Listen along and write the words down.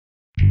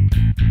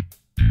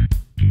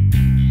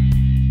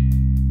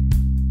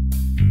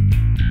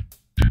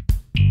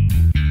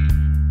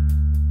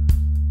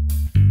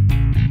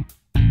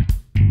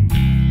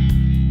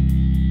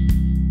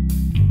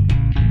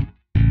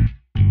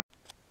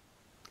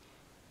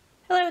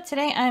So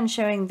today I'm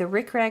showing the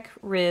RickRack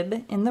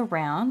Rib in the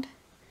round.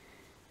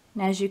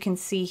 And as you can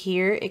see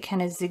here, it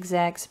kind of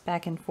zigzags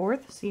back and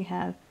forth. So you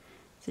have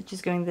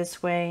stitches going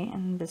this way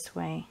and this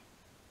way,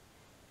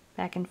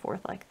 back and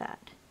forth like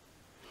that.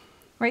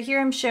 Right here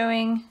I'm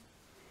showing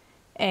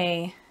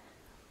a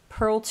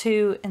purl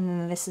 2 and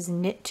then this is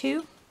knit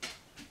 2.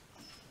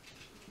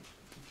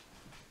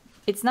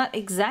 It's not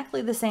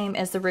exactly the same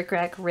as the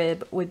RickRack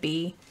Rib would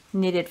be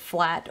knitted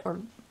flat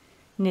or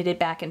knitted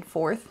back and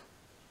forth,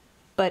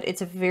 but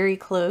it's very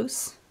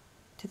close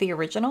to the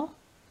original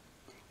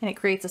and it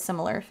creates a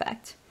similar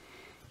effect.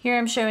 Here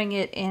I'm showing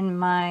it in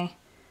my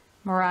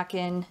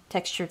Moroccan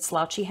textured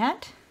slouchy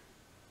hat,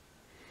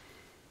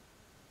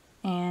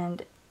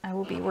 and I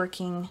will be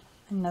working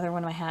another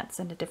one of my hats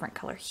in a different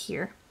color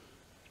here.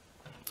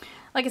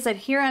 Like I said,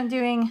 here I'm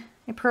doing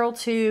a purl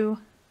 2,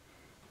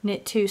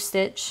 knit 2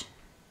 stitch,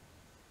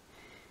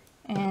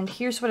 and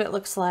here's what it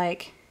looks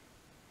like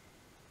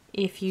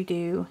if you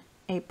do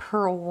a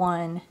purl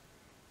 1,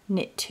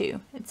 knit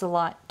 2. It's a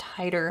lot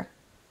tighter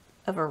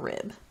of a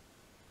rib.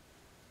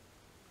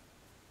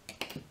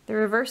 The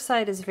reverse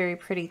side is very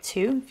pretty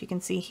too. If you can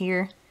see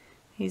here,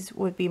 these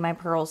would be my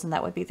pearls and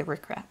that would be the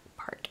RickRack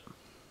part.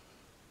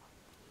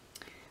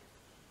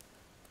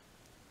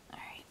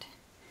 Alright.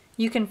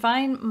 You can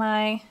find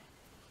my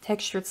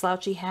textured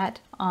slouchy hat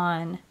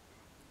on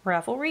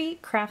Ravelry,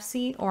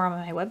 Craftsy, or on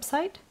my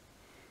website.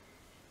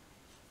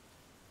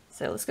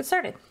 So let's get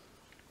started.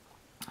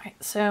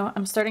 Alright, so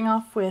I'm starting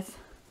off with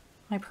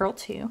my purl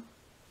 2.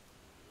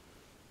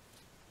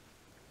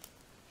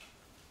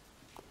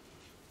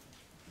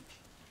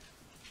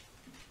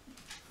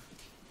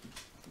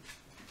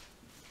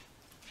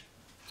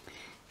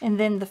 And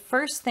then the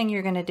first thing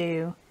you're going to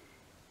do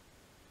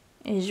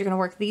is you're going to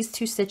work these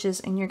 2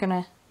 stitches and you're going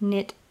to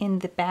knit in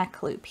the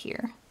back loop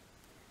here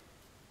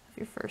of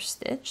your first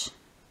stitch,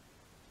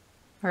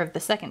 or of the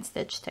second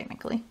stitch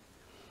technically.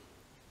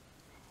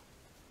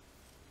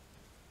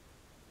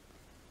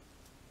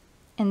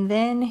 And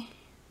then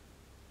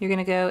you're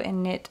going to go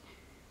and knit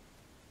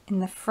in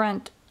the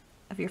front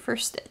of your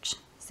first stitch.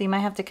 So you might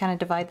have to kind of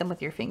divide them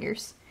with your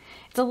fingers.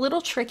 It's a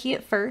little tricky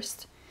at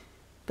first,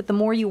 but the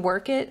more you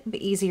work it,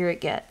 the easier it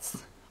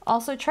gets.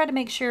 Also, try to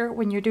make sure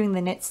when you're doing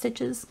the knit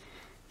stitches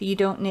that you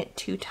don't knit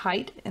too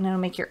tight, and it'll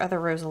make your other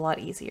rows a lot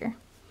easier.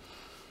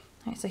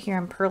 Alright, so here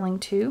I'm purling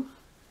 2.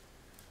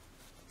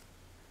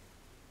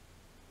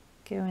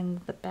 Go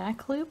in the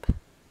back loop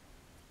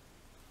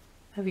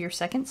of your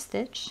second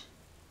stitch.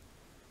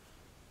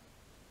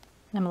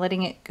 And I'm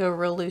letting it go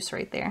real loose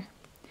right there.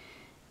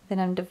 Then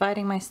I'm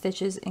dividing my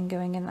stitches and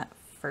going in that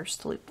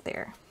first loop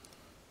there.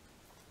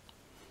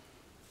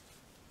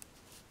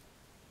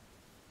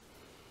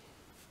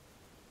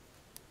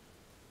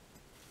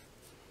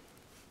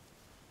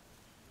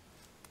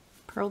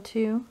 Purl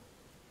 2,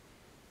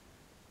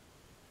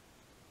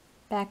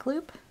 back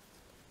loop,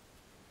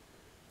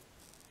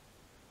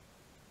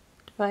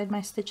 divide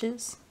my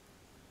stitches,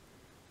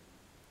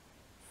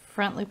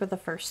 front loop of the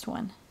first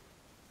one,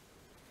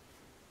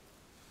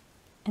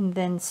 and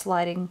then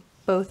sliding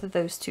both of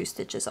those 2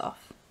 stitches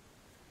off.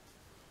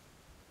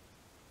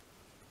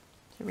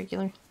 So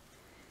regular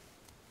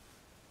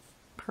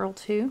purl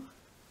 2,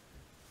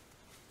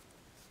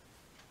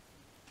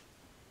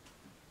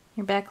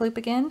 your back loop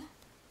again.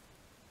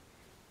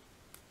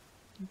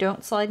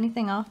 Don't slide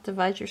anything off,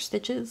 divide your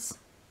stitches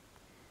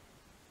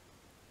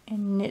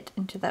and knit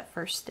into that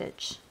first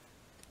stitch.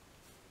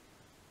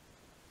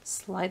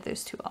 Slide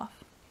those 2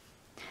 off.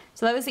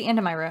 So that was the end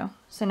of my row.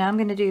 So now I'm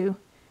going to do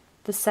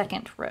the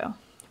second row.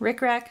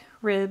 RickRack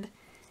Rib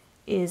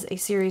is a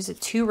series of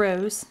 2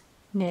 rows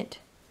knit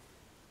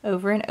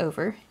over and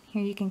over.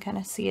 Here you can kind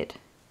of see it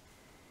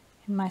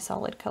in my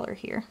solid color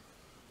here.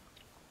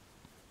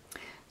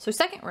 So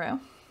second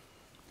row,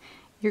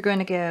 you're going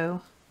to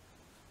go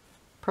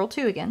purl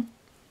 2 again,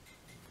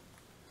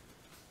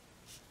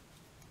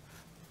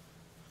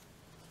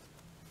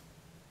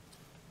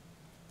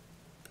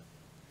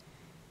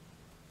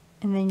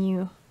 and then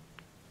you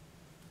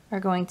are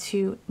going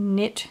to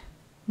knit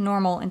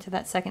normal into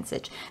that second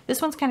stitch.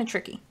 This one's kind of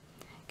tricky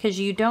because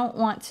you don't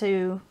want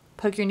to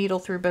poke your needle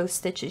through both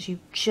stitches. You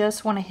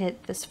just want to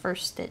hit this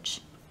first stitch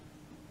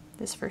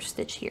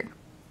here.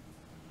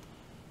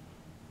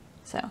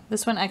 So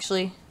this one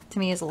actually to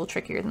me is a little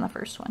trickier than the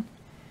first one.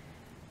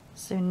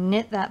 So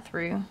knit that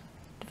through,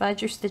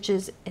 divide your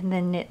stitches, and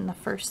then knit in the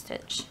first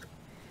stitch.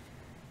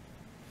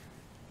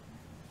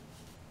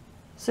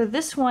 So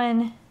this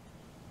one,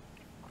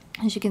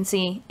 as you can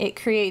see,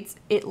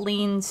 it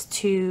leans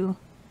to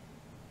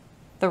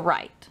the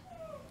right.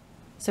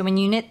 So when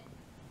you knit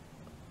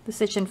the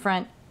stitch in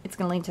front, it's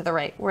going to lean to the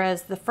right,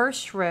 whereas the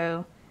first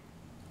row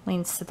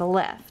leans to the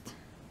left,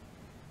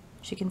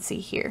 as you can see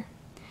here.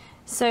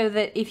 So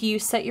that if you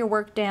set your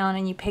work down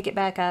and you pick it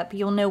back up,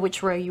 you'll know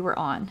which row you were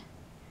on.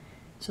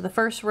 So the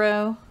first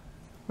row,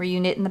 where you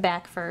knit in the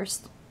back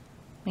first,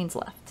 leans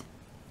left.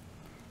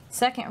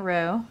 Second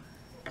row,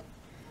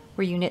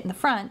 where you knit in the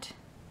front,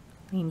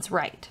 leans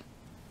right.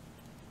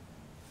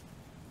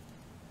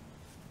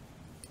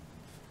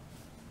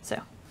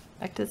 So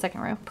back to the second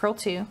row, purl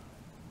 2,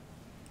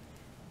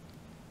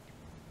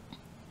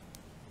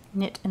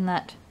 knit in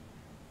that,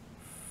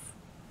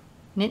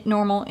 knit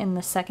normal in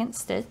the second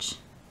stitch,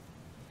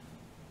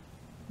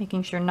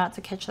 making sure not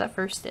to catch that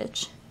first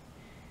stitch,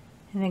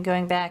 and then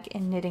going back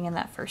and knitting in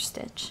that first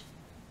stitch.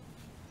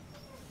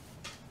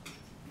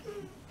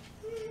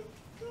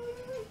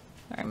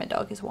 Sorry, my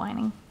dog is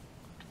whining.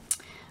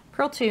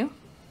 Purl 2,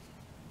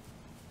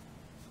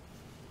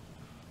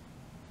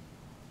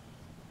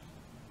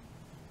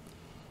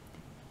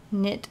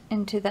 knit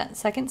into that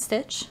second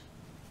stitch,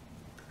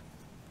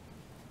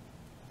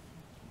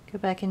 go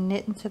back and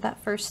knit into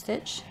that first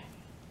stitch.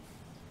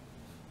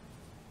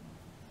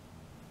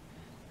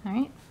 All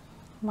right,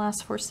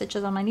 last 4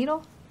 stitches on my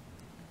needle,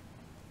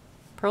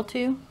 purl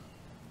 2,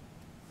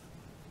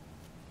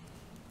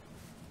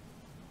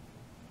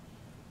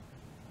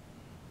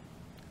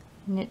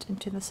 knit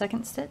into the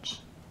second stitch.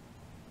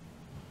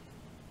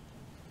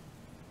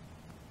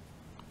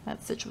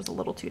 That stitch was a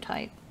little too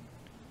tight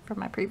from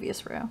my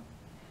previous row.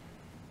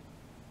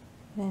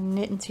 Then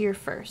knit into your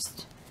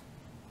first.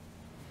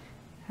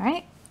 All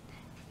right,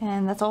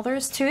 and that's all there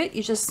is to it.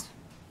 You just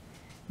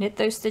knit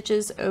those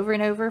stitches over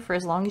and over for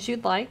as long as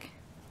you'd like,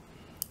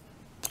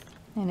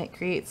 and it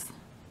creates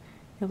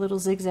your little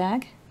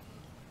zigzag.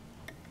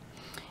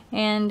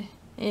 And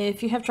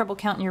if you have trouble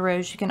counting your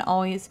rows, you can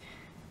always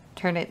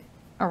turn it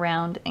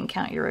around and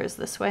count your rows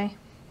this way,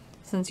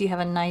 since you have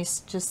a nice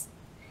just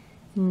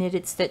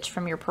knitted stitch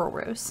from your purl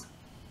rows.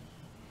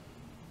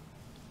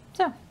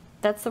 So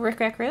that's the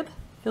RickRack Rib.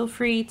 Feel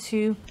free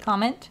to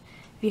comment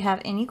if you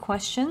have any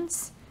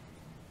questions,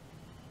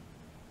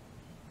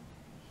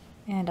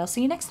 and I'll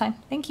see you next time.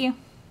 Thank you.